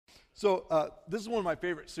This is one of my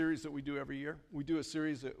favorite series that we do every year. We do a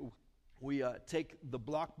series that we take the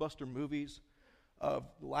blockbuster movies of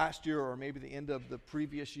last year or maybe the end of the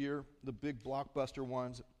previous year, the big blockbuster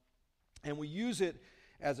ones, and we use it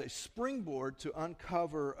as a springboard to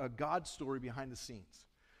uncover a God story behind the scenes.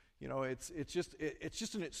 You know, it's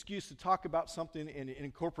just an excuse to talk about something and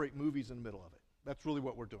incorporate movies in the middle of it. That's really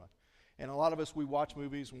what we're doing. And a lot of us, we watch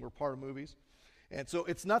movies and we're part of movies. And so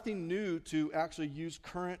it's nothing new to actually use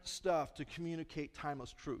current stuff to communicate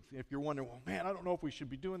timeless truth. If you're wondering, well, man, I don't know if we should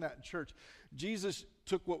be doing that in church. Jesus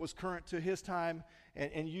took what was current to his time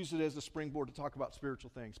and used it as a springboard to talk about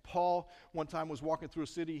spiritual things. Paul, one time, was walking through a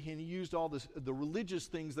city, and he used all the religious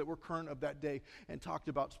things that were current of that day and talked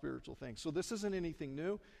about spiritual things. So this isn't anything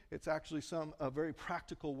new. It's actually a very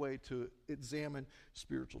practical way to examine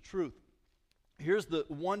spiritual truth. Here's the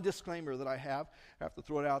one disclaimer that I have. I have to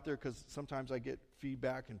throw it out there because sometimes I get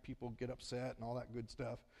feedback and people get upset and all that good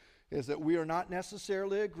stuff, is that we are not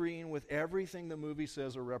necessarily agreeing with everything the movie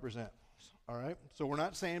says or represents. All right? So we're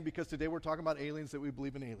not saying because today we're talking about aliens that we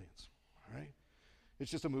believe in aliens. All right? It's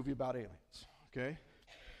just a movie about aliens. Okay?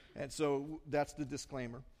 And so that's the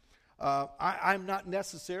disclaimer. I'm not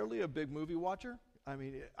necessarily a big movie watcher. I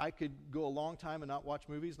mean, I could go a long time and not watch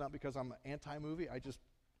movies, not because I'm anti-movie. I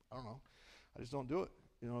don't know. I just don't do it,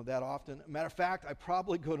 that often. Matter of fact, I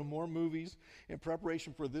probably go to more movies in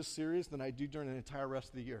preparation for this series than I do during the entire rest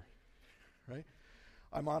of the year, right?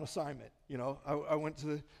 I'm on assignment, I went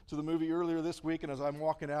to the movie earlier this week, and as I'm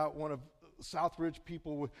walking out, one of Southridge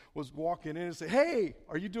people was walking in and said, "Hey,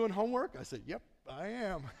 are you doing homework?" I said, "Yep, I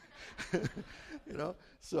am."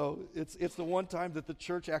 So it's the one time that the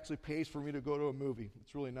church actually pays for me to go to a movie.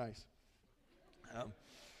 It's really nice.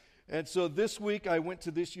 And so this week I went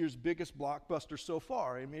to this year's biggest blockbuster so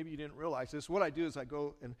far, and maybe you didn't realize this. What I do is I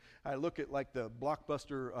go and I look at like the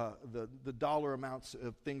blockbuster, the dollar amounts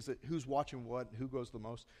of things that who's watching what, and who goes the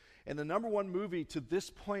most. And the number one movie to this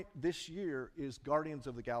point this year is Guardians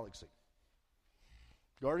of the Galaxy.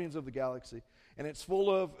 Guardians of the Galaxy. And it's full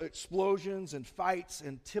of explosions and fights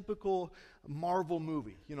and typical Marvel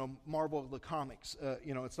movie. Marvel, the comics.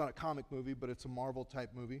 It's not a comic movie, but it's a Marvel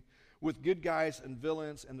type movie with good guys and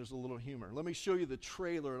villains, and there's a little humor. Let me show you the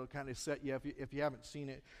trailer. It'll kind of set you up. If you haven't seen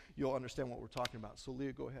it, you'll understand what we're talking about. So,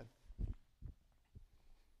 Leah, go ahead.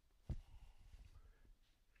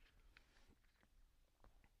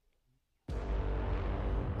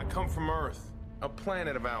 I come from Earth, a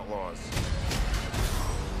planet of outlaws.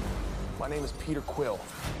 My name is Peter Quill.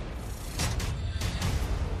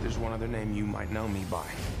 There's one other name you might know me by.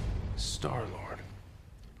 Star-Lord.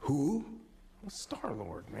 Who? Well,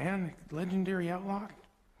 Star-Lord, man. Legendary outlaw.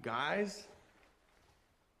 Guys,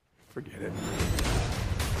 forget it.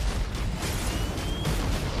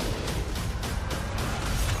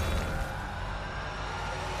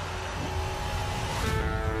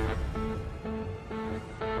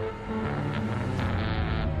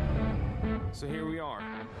 So here we are.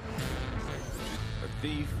 A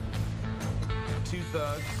thief, two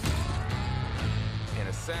thugs, an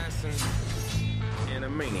assassin, and a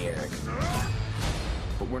maniac.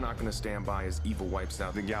 But we're not gonna stand by as evil wipes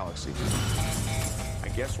out the galaxy. I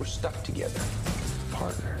guess we're stuck together.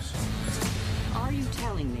 Partners. Are you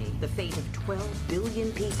telling me the fate of 12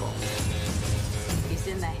 billion people is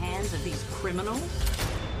in the hands of these criminals?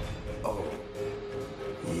 Oh,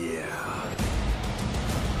 yeah.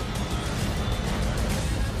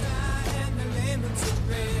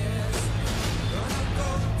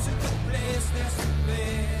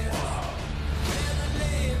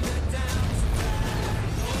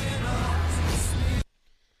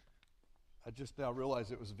 I just now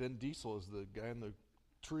realized it was Vin Diesel as the guy in the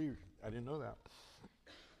tree. I didn't know that.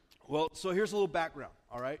 Well, so here's a little background,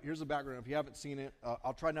 all right? Here's the background. If you haven't seen it,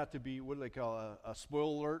 I'll try not to be, what do they call a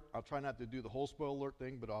spoiler alert? I'll try not to do the whole spoiler alert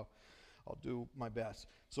thing, but I'll do my best.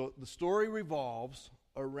 So the story revolves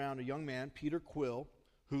around a young man, Peter Quill,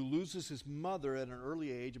 who loses his mother at an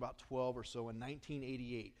early age, about 12 or so, in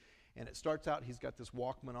 1988. And it starts out, he's got this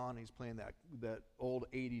Walkman on, he's playing that old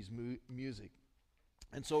 80s music.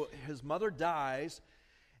 And so his mother dies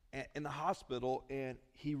in the hospital, and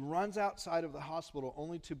he runs outside of the hospital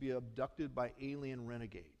only to be abducted by alien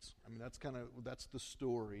renegades. I mean, that's the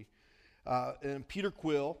story. And Peter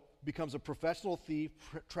Quill becomes a professional thief,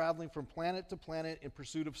 traveling from planet to planet in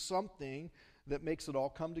pursuit of something that makes it all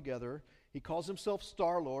come together. He calls himself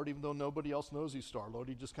Star-Lord, even though nobody else knows he's Star-Lord.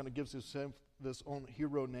 He just kind of gives himself this own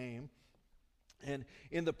hero name. And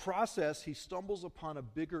in the process, he stumbles upon a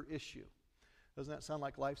bigger issue. Doesn't that sound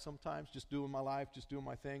like life sometimes? Just doing my life, just doing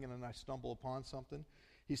my thing, and then I stumble upon something.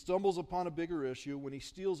 He stumbles upon a bigger issue when he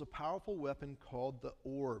steals a powerful weapon called the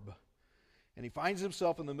Orb. And he finds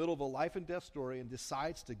himself in the middle of a life and death story and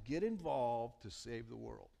decides to get involved to save the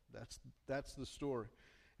world. That's the story.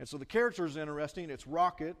 And so the character is interesting. It's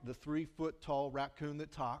Rocket, the 3-foot-tall raccoon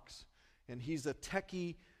that talks. And he's a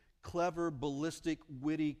techie, clever, ballistic,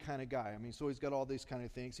 witty kind of guy. I mean, so he's got all these kind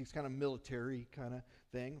of things. He's kind of military kind of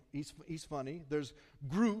thing. He's funny. There's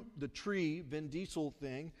Groot, the tree, Vin Diesel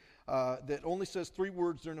thing, that only says 3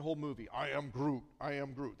 words during the whole movie. I am Groot. I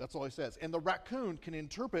am Groot. That's all he says. And the raccoon can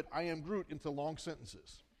interpret I am Groot into long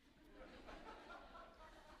sentences.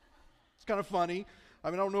 It's kind of funny. I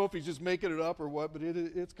mean, I don't know if he's just making it up or what, but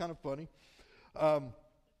it's kind of funny.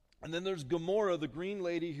 And then there's Gamora, the green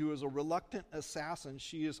lady, who is a reluctant assassin.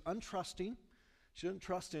 She is untrusting. She doesn't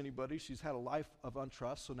trust anybody. She's had a life of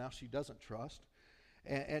untrust, so now she doesn't trust.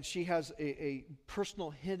 And she has a personal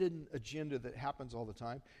hidden agenda that happens all the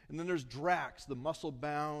time. And then there's Drax, the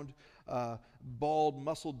muscle-bound, bald,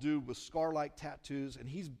 muscle dude with scar-like tattoos. And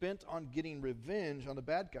he's bent on getting revenge on the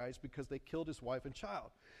bad guys because they killed his wife and child.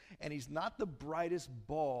 And he's not the brightest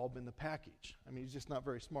bulb in the package. I mean, he's just not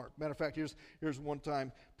very smart. Matter of fact, here's one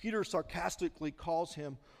time. Peter sarcastically calls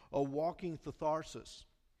him a walking catharsis.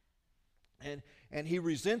 And he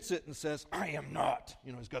resents it and says, I am not.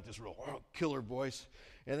 You know, he's got this real killer voice.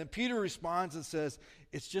 And then Peter responds and says,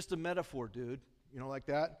 it's just a metaphor, dude. You know, like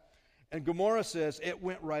that. And Gamora says, it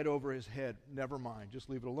went right over his head. Never mind. Just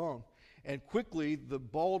leave it alone. And quickly, the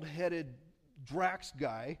bald-headed Drax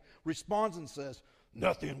guy responds and says,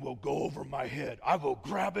 nothing will go over my head. I will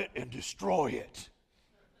grab it and destroy it.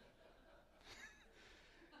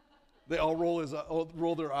 They all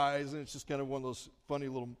roll their eyes, and it's just kind of one of those funny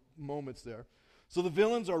little moments there. So the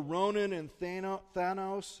villains are Ronan and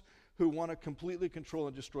Thanos, who want to completely control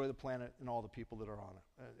and destroy the planet and all the people that are on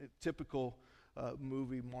it. Typical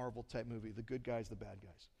movie, Marvel-type movie, the good guys, the bad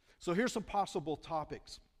guys. So here's some possible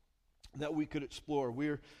topics that we could explore.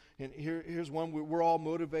 Here's one. We're all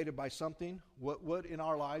motivated by something. What in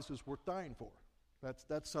our lives is worth dying for?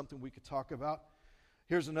 That's something we could talk about.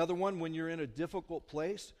 Here's another one. When you're in a difficult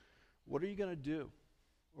place, what are you going to do?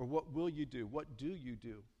 Or what will you do? What do you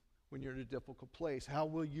do when you're in a difficult place? How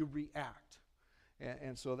will you react?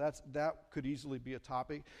 And so that could easily be a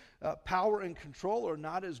topic. Power and control are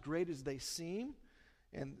not as great as they seem.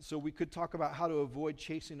 And so we could talk about how to avoid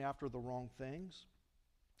chasing after the wrong things.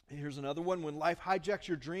 And here's another one. When life hijacks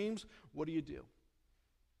your dreams, what do you do?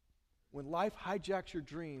 When life hijacks your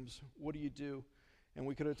dreams, what do you do? And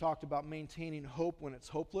we could have talked about maintaining hope when it's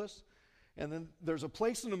hopeless. And then there's a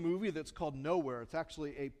place in the movie that's called Nowhere. It's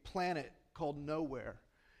actually a planet called Nowhere.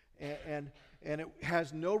 And it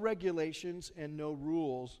has no regulations and no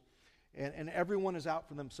rules. And everyone is out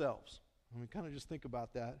for themselves. And we kind of just think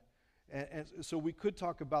about that. And so we could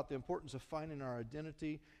talk about the importance of finding our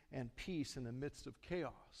identity and peace in the midst of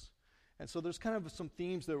chaos. And so there's kind of some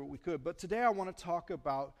themes there we could. But today I want to talk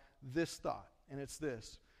about this thought. And it's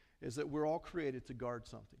this, is that we're all created to guard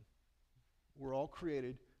something. We're all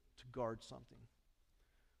created to guard something.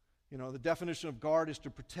 You know, the definition of guard is to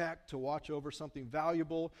protect, to watch over something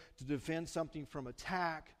valuable, to defend something from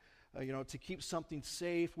attack, to keep something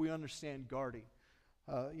safe. We understand guarding.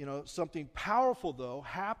 Something powerful, though,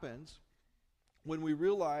 happens when we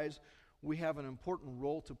realize we have an important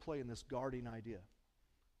role to play in this guarding idea.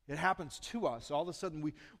 It happens to us. All of a sudden,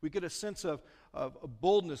 we get a sense of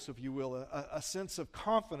boldness, if you will, a sense of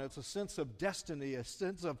confidence, a sense of destiny, a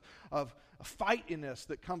sense of fightiness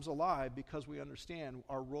that comes alive because we understand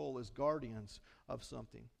our role as guardians of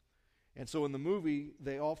something. And so in the movie,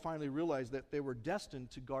 they all finally realized that they were destined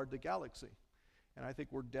to guard the galaxy. And I think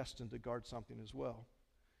we're destined to guard something as well.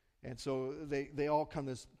 And so they all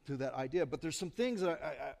come to that idea. But there's some things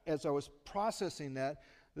that as I was processing that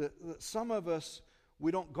some of us,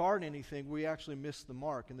 we don't guard anything, we actually miss the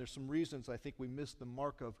mark. And there's some reasons I think we miss the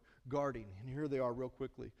mark of guarding. And here they are real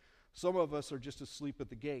quickly. Some of us are just asleep at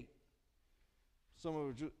the gate. Some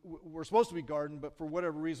of us, we're supposed to be guarding, but for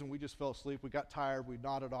whatever reason, we just fell asleep. We got tired, we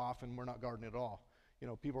nodded off, and we're not guarding at all. You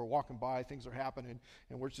know, people are walking by, things are happening,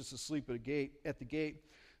 and we're just asleep at the gate,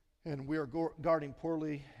 and we are guarding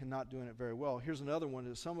poorly and not doing it very well. Here's another one,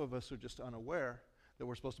 is some of us are just unaware that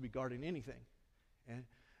we're supposed to be guarding anything.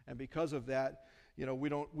 And because of that, we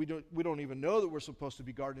don't even know that we're supposed to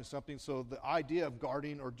be guarding something, so the idea of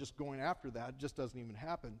guarding or just going after that just doesn't even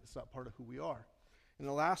happen. It's not part of who we are. And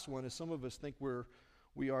the last one is some of us think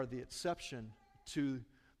we are the exception to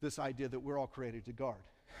this idea that we're all created to guard.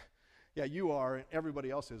 Yeah, you are, and everybody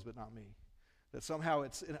else is, but not me. That somehow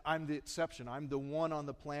I'm the exception. I'm the one on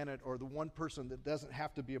the planet or the one person that doesn't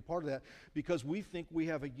have to be a part of that because we think we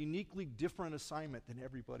have a uniquely different assignment than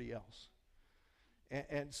everybody else.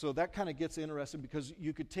 And so that kind of gets interesting, because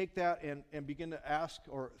you could take that and begin to ask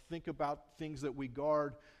or think about things that we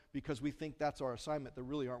guard because we think that's our assignment that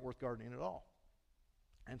really aren't worth guarding at all.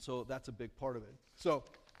 And so that's a big part of it. So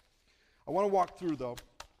I want to walk through, though.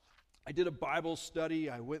 I did a Bible study.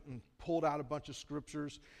 I went and pulled out a bunch of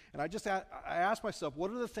scriptures. And I asked myself, what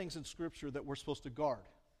are the things in Scripture that we're supposed to guard?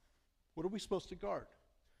 What are we supposed to guard?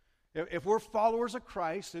 If we're followers of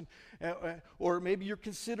Christ, or maybe you're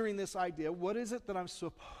considering this idea, what is it that I'm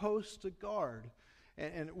supposed to guard?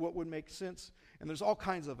 And what would make sense? And there's all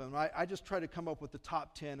kinds of them. I just try to come up with the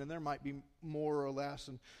top 10, and there might be more or less.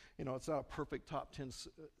 And, it's not a perfect top 10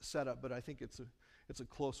 setup, but I think it's a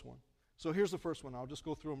close one. So here's the first one. I'll just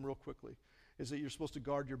go through them real quickly. Is that you're supposed to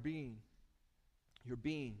guard your being. Your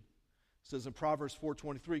being. It says in Proverbs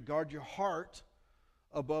 4:23, guard your heart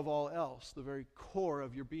above all else. The very core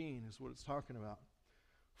of your being is what it's talking about.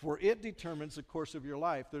 For it determines the course of your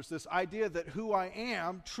life. There's this idea that who I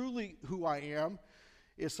am, truly who I am,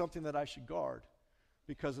 is something that I should guard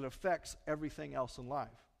because it affects everything else in life.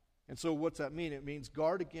 And so what's that mean? It means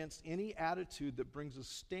guard against any attitude that brings a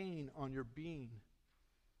stain on your being.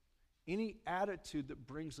 Any attitude that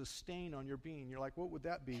brings a stain on your being. You're like, what would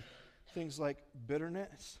that be? Things like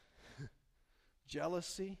bitterness,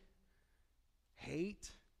 jealousy,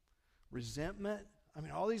 hate, resentment. I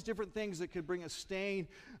mean, all these different things that could bring a stain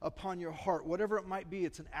upon your heart. Whatever it might be,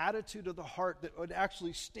 it's an attitude of the heart that would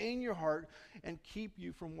actually stain your heart and keep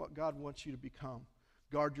you from what God wants you to become.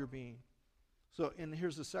 Guard your being. So, and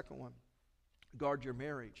here's the second one. Guard your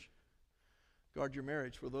marriage. Guard your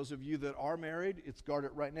marriage. For those of you that are married, it's guard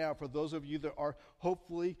it right now. For those of you that are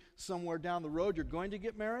hopefully somewhere down the road, you're going to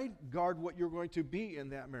get married, guard what you're going to be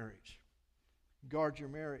in that marriage. Guard your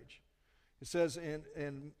marriage. It says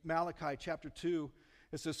in Malachi chapter 2,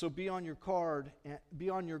 it says, so be on your guard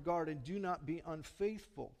and do not be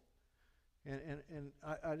unfaithful. And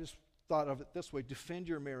I just thought of it this way. Defend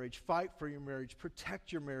your marriage, fight for your marriage,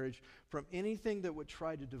 protect your marriage from anything that would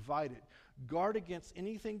try to divide it. Guard against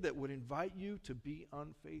anything that would invite you to be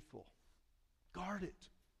unfaithful. Guard it.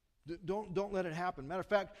 Don't let it happen. Matter of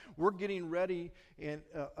fact, we're getting ready in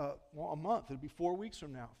a month. It'll be 4 weeks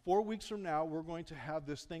from now. 4 weeks from now, we're going to have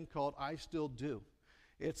this thing called I Still Do.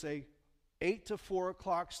 It's a 8 to 4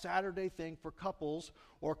 o'clock Saturday thing for couples,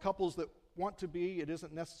 or couples that want to be. It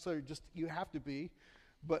isn't necessarily just you have to be,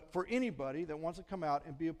 but for anybody that wants to come out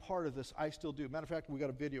and be a part of this I Still Do. Matter of fact, we got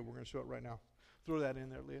a video. We're going to show it right now. Throw that in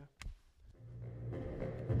there, Leah.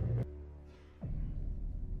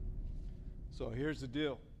 So here's the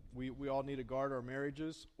deal. We all need to guard our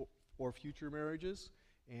marriages or future marriages,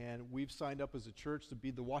 and we've signed up as a church to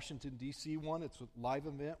be the Washington, D.C. one. It's a live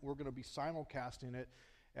event. We're going to be simulcasting it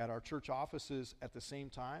at our church offices at the same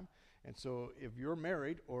time. And so if you're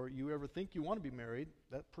married or you ever think you want to be married,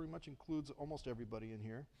 that pretty much includes almost everybody in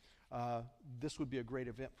here, this would be a great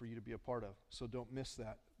event for you to be a part of. So don't miss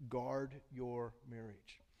that. Guard your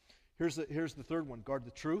marriage. Here's the third one. Guard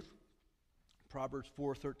the truth. Proverbs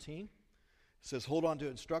 4:13. It says, hold on to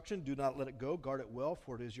instruction, do not let it go, guard it well,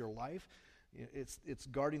 for it is your life. It's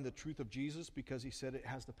guarding the truth of Jesus because he said it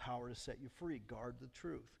has the power to set you free. Guard the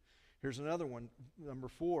truth. Here's another one, number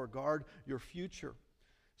 4, guard your future.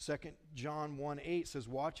 2 John 1:8 says,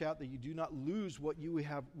 watch out that you do not lose what we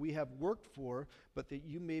have worked for, but that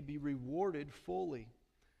you may be rewarded fully.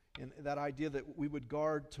 And that idea that we would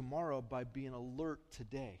guard tomorrow by being alert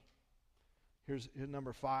today. Here's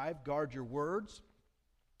number 5, guard your words.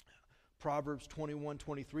 Proverbs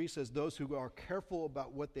 21:23 says, those who are careful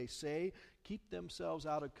about what they say keep themselves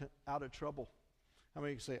out of trouble. How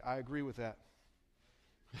many can say, I agree with that?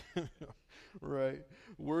 Right.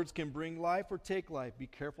 Words can bring life or take life. Be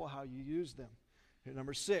careful how you use them.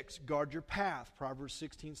 Number 6, guard your path. Proverbs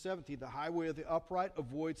 16:17, the highway of the upright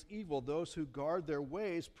avoids evil. Those who guard their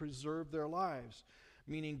ways preserve their lives.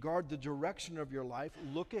 Meaning guard the direction of your life,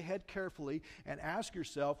 look ahead carefully, and ask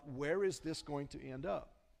yourself, where is this going to end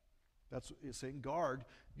up? That's what it's saying, guard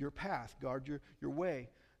your path, guard your way.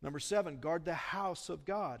 Number 7, guard the house of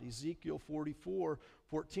God. Ezekiel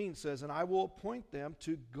 44:14 says, and I will appoint them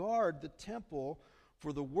to guard the temple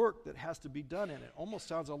for the work that has to be done in it. Almost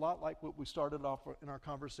sounds a lot like what we started off in our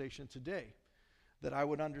conversation today. That I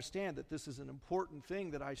would understand that this is an important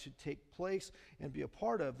thing that I should take place and be a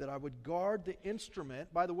part of, that I would guard the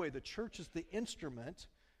instrument. By the way, the church is the instrument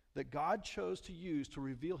that God chose to use to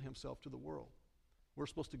reveal himself to the world. We're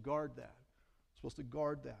supposed to guard that. We're supposed to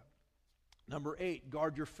guard that. Number 8,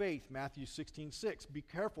 guard your faith. Matthew 16:6. Be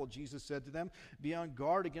careful, Jesus said to them. Be on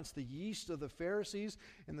guard against the yeast of the Pharisees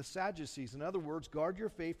and the Sadducees. In other words, guard your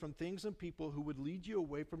faith from things and people who would lead you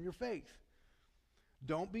away from your faith.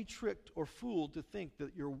 Don't be tricked or fooled to think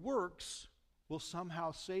that your works will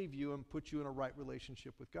somehow save you and put you in a right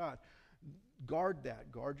relationship with God. Guard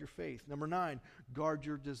that. Guard your faith. Number 9, guard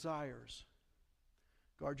your desires.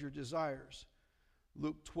 Guard your desires.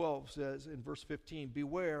 Luke 12 says in verse 15,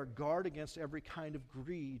 beware, guard against every kind of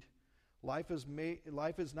greed. Life is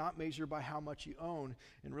not measured by how much you own.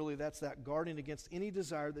 And really that's that guarding against any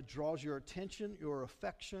desire that draws your attention, your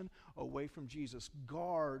affection away from Jesus.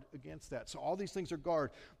 Guard against that. So all these things are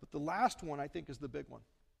guard. But the last one I think is the big one.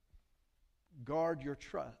 Guard your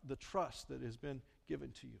trust, the trust that has been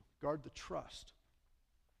given to you. Guard the trust.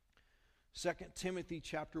 2 Timothy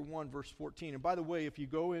chapter 1, verse 14. And by the way, if you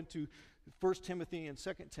go into 1 Timothy and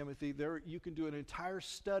 2 Timothy, there you can do an entire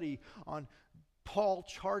study on Paul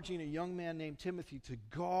charging a young man named Timothy to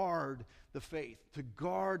guard the faith, to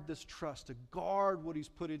guard this trust, to guard what he's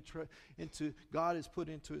put into God has put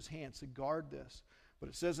into his hands, to guard this. But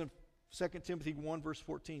it says in 2 Timothy 1, verse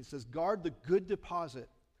 14, it says, guard the good deposit.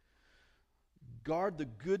 Guard the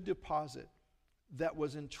good deposit that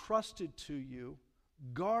was entrusted to you.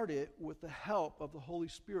 Guard it with the help of the Holy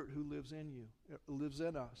Spirit who lives in you, lives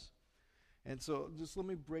in us. And so just let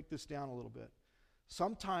me break this down a little bit.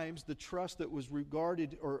 Sometimes the trust that was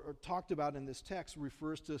regarded or talked about in this text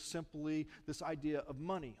refers to simply this idea of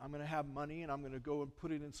money. I'm going to have money and I'm going to go and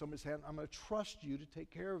put it in somebody's hand. I'm going to trust you to take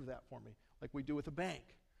care of that for me, like we do with a bank.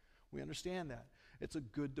 We understand that. It's a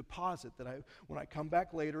good deposit that when I come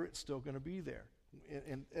back later, it's still going to be there.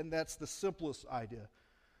 And that's the simplest idea.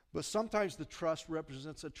 But sometimes the trust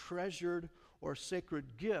represents a treasured or sacred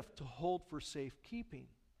gift to hold for safekeeping.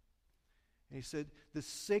 And he said, this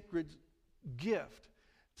sacred gift.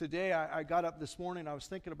 Today, I got up this morning, I was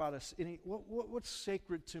thinking about what's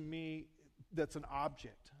sacred to me that's an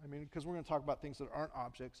object? I mean, because we're going to talk about things that aren't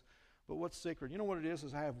objects, but what's sacred? You know what it is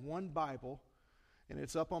I have one Bible, and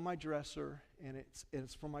it's up on my dresser, and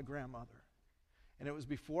it's from my grandmother. And it was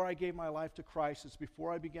before I gave my life to Christ. It's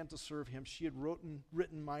before I began to serve him. She had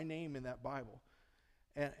written my name in that Bible.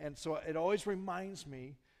 And so it always reminds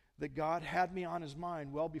me that God had me on his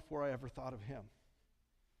mind well before I ever thought of him.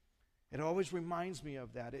 It always reminds me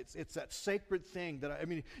of that. It's that sacred thing that,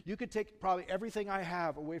 you could take probably everything I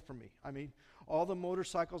have away from me. All the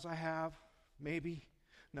motorcycles I have, maybe,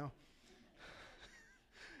 no.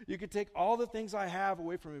 You could take all the things I have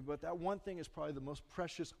away from me, but that one thing is probably the most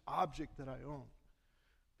precious object that I own,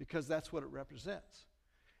 because that's what it represents.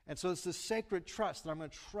 And so it's this sacred trust that I'm going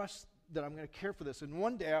to trust, that I'm going to care for this. And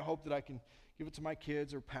one day I hope that I can give it to my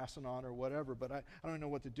kids or pass it on or whatever, but I don't know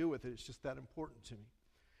what to do with it. It's just that important to me.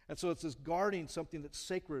 And so it's this guarding something that's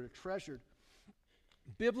sacred or treasured.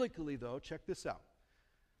 Biblically, though, check this out.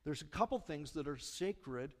 There's a couple things that are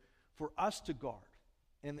sacred for us to guard.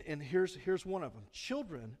 And here's one of them.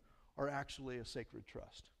 Children are actually a sacred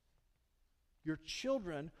trust. Your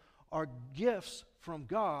children are gifts from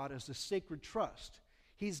God as a sacred trust.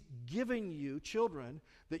 He's giving you children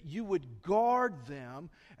that you would guard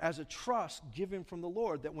them as a trust given from the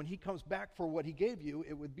Lord, that when he comes back for what he gave you,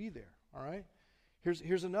 it would be there. All right?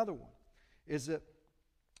 Here's another one, is that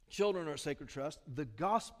children are a sacred trust. The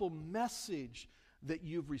gospel message that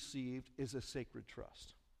you've received is a sacred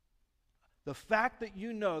trust. The fact that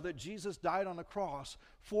you know that Jesus died on the cross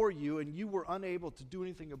for you and you were unable to do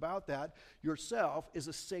anything about that yourself is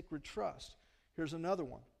a sacred trust. Here's another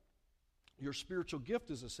one. Your spiritual gift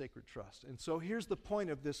is a sacred trust. And so here's the point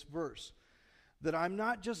of this verse, that I'm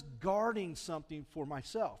not just guarding something for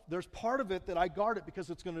myself. There's part of it that I guard it because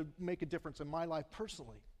it's going to make a difference in my life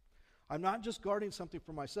personally. I'm not just guarding something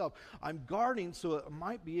for myself. I'm guarding so I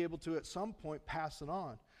might be able to at some point pass it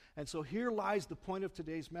on. And so here lies the point of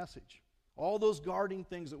today's message. All those guarding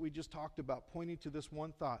things that we just talked about pointing to this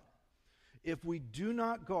one thought. If we do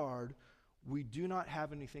not guard, we do not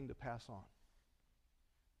have anything to pass on.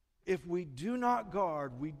 If we do not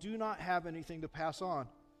guard, we do not have anything to pass on.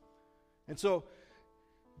 And so,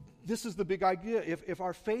 this is the big idea. If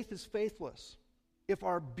our faith is faithless, if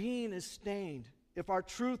our being is stained, if our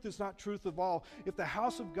truth is not truth of all, if the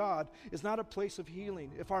house of God is not a place of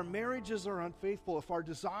healing, if our marriages are unfaithful, if our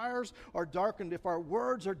desires are darkened, if our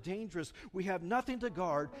words are dangerous, we have nothing to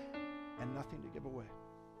guard and nothing to give away.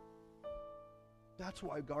 That's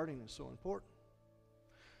why guarding is so important.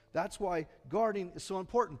 That's why guarding is so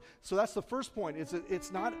important. So that's the first point.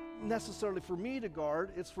 It's not necessarily for me to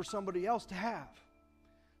guard, it's for somebody else to have.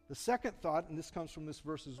 The second thought, and this comes from this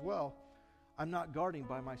verse as well, I'm not guarding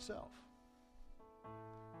by myself.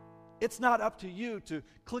 It's not up to you to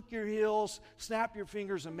click your heels, snap your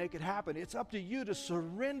fingers, and make it happen. It's up to you to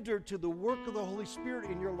surrender to the work of the Holy Spirit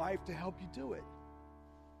in your life to help you do it.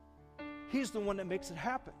 He's the one that makes it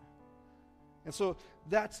happen. And so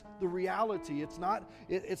that's the reality. It's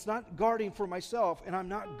not guarding for myself, and I'm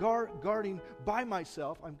not guarding by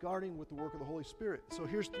myself. I'm guarding with the work of the Holy Spirit. So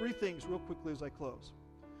here's 3 things real quickly as I close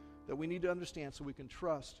that we need to understand so we can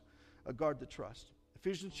guard the trust.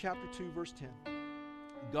 Ephesians chapter 2, verse 10.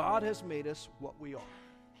 God has made us what we are.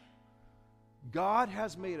 God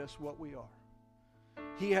has made us what we are.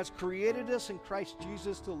 He has created us in Christ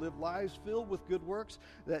Jesus to live lives filled with good works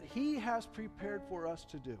that He has prepared for us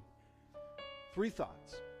to do. 3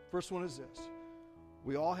 thoughts. First one is this.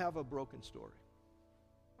 We all have a broken story.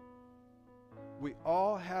 We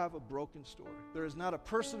all have a broken story. There is not a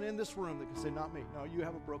person in this room that can say, not me. No, you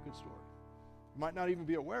have a broken story. You might not even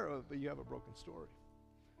be aware of it, but you have a broken story.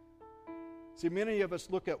 See, many of us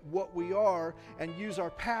look at what we are and use our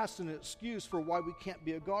past as an excuse for why we can't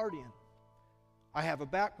be a guardian. I have a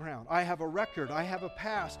background. I have a record. I have a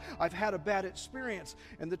past. I've had a bad experience.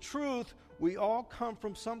 And the truth, we all come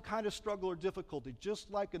from some kind of struggle or difficulty.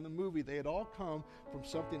 Just like in the movie, they had all come from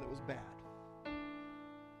something that was bad.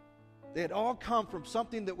 They had all come from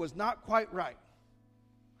something that was not quite right.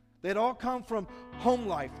 They had all come from home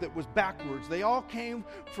life that was backwards. They all came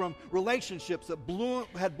from relationships that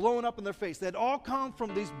had blown up in their face. They had all come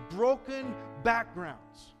from these broken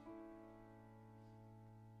backgrounds.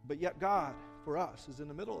 But yet God, for us, is in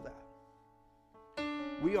the middle of that.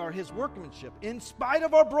 We are His workmanship. In spite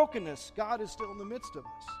of our brokenness, God is still in the midst of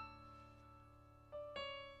us.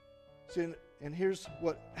 See, and here's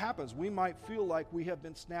what happens. We might feel like we have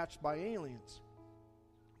been snatched by aliens.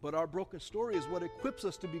 But our broken story is what equips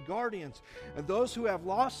us to be guardians. And those who have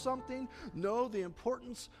lost something know the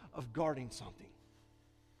importance of guarding something.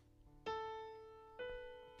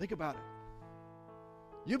 Think about it.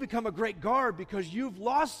 You become a great guard because you've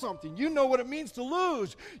lost something. You know what it means to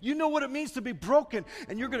lose. You know what it means to be broken.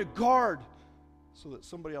 And you're going to guard so that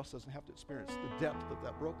somebody else doesn't have to experience the depth of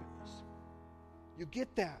that brokenness. You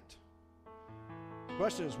get that. The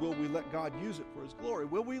question is, will we let God use it for His glory?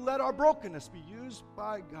 Will we let our brokenness be used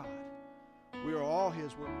by God? We are all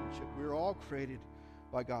His workmanship. We are all created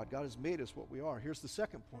by God. God has made us what we are. Here's the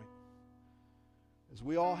second point, is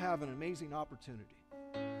we all have an amazing opportunity.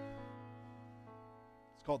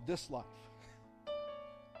 It's called this life.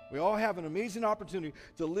 We all have an amazing opportunity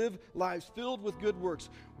to live lives filled with good works.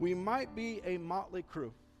 We might be a motley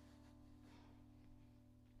crew.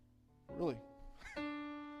 Really.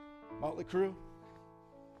 Motley crew.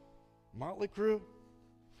 Motley crew.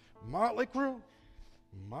 Motley crew.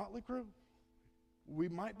 Motley crew. We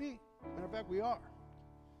might be. Matter of fact, we are.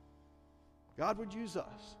 God would use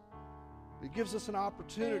us. He gives us an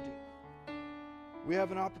opportunity. We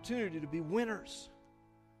have an opportunity to be winners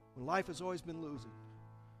when life has always been losing.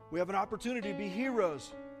 We have an opportunity to be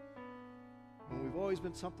heroes when we've always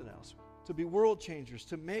been something else. To be world changers,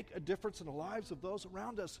 to make a difference in the lives of those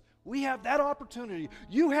around us. We have that opportunity.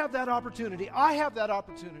 You have that opportunity. I have that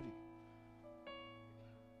opportunity.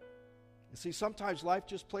 And see, sometimes life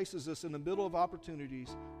just places us in the middle of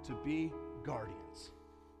opportunities to be guardians.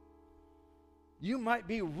 You might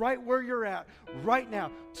be right where you're at right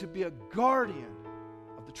now to be a guardian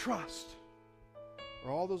of the trust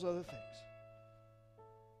or all those other things.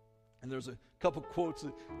 And there's a couple quotes.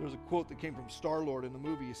 There's a quote that came from Star-Lord in the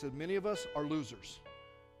movie. He said, many of us are losers.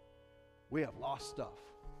 We have lost stuff.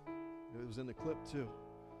 It was in the clip too.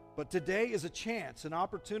 But today is a chance, an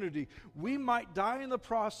opportunity. We might die in the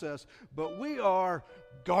process, but we are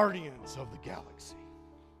guardians of the galaxy.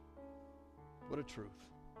 What a truth.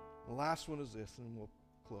 The last one is this, and we'll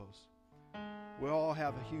close. We all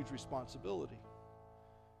have a huge responsibility.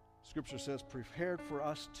 Scripture says, prepared for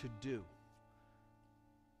us to do.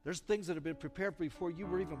 There's things that have been prepared before you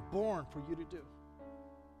were even born for you to do.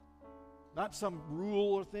 Not some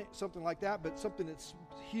rule or something like that, but something that's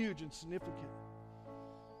huge and significant.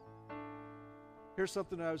 Here's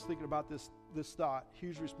something I was thinking about this thought.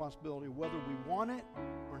 Huge responsibility. Whether we want it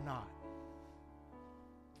or not,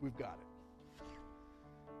 we've got it.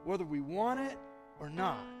 Whether we want it or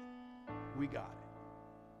not, we got it.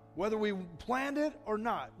 Whether we planned it or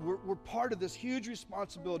not, we're part of this huge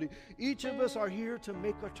responsibility. Each of us are here to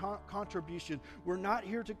make a contribution. We're not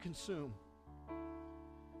here to consume.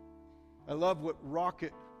 I love what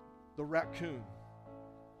Rocket, the raccoon,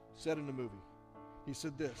 said in the movie. He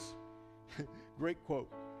said this, great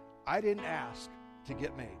quote, I didn't ask to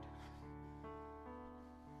get made.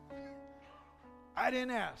 I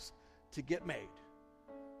didn't ask to get made,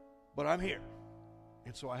 but I'm here.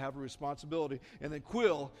 And so I have a responsibility. And then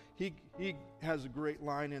Quill, he has a great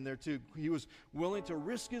line in there too. He was willing to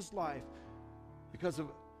risk his life because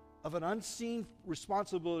of an unseen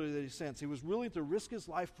responsibility that he sensed. He was willing to risk his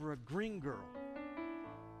life for a green girl.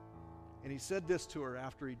 And he said this to her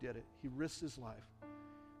after he did it. He risked his life. He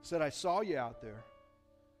said, I saw you out there,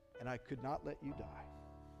 and I could not let you die.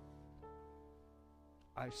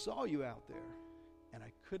 I saw you out there, and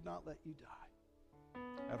I could not let you die.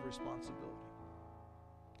 I have a responsibility.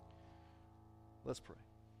 Let's pray.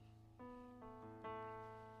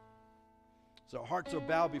 So our hearts are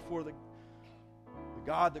bowed before the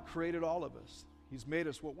God that created all of us. He's made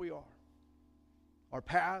us what we are. Our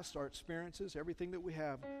past, our experiences, everything that we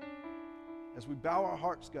have. As we bow our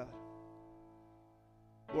hearts, God,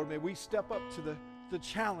 Lord, may we step up to the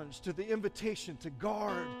challenge, to the invitation to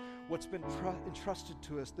guard what's been entrusted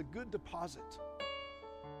to us, the good deposit.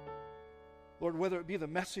 Lord, whether it be the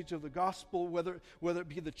message of the gospel, whether it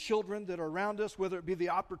be the children that are around us, whether it be the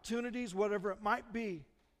opportunities, whatever it might be,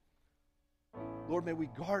 Lord, may we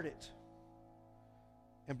guard it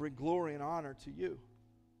and bring glory and honor to you.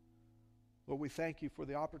 Lord, we thank you for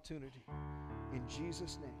the opportunity. In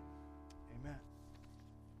Jesus' name, amen.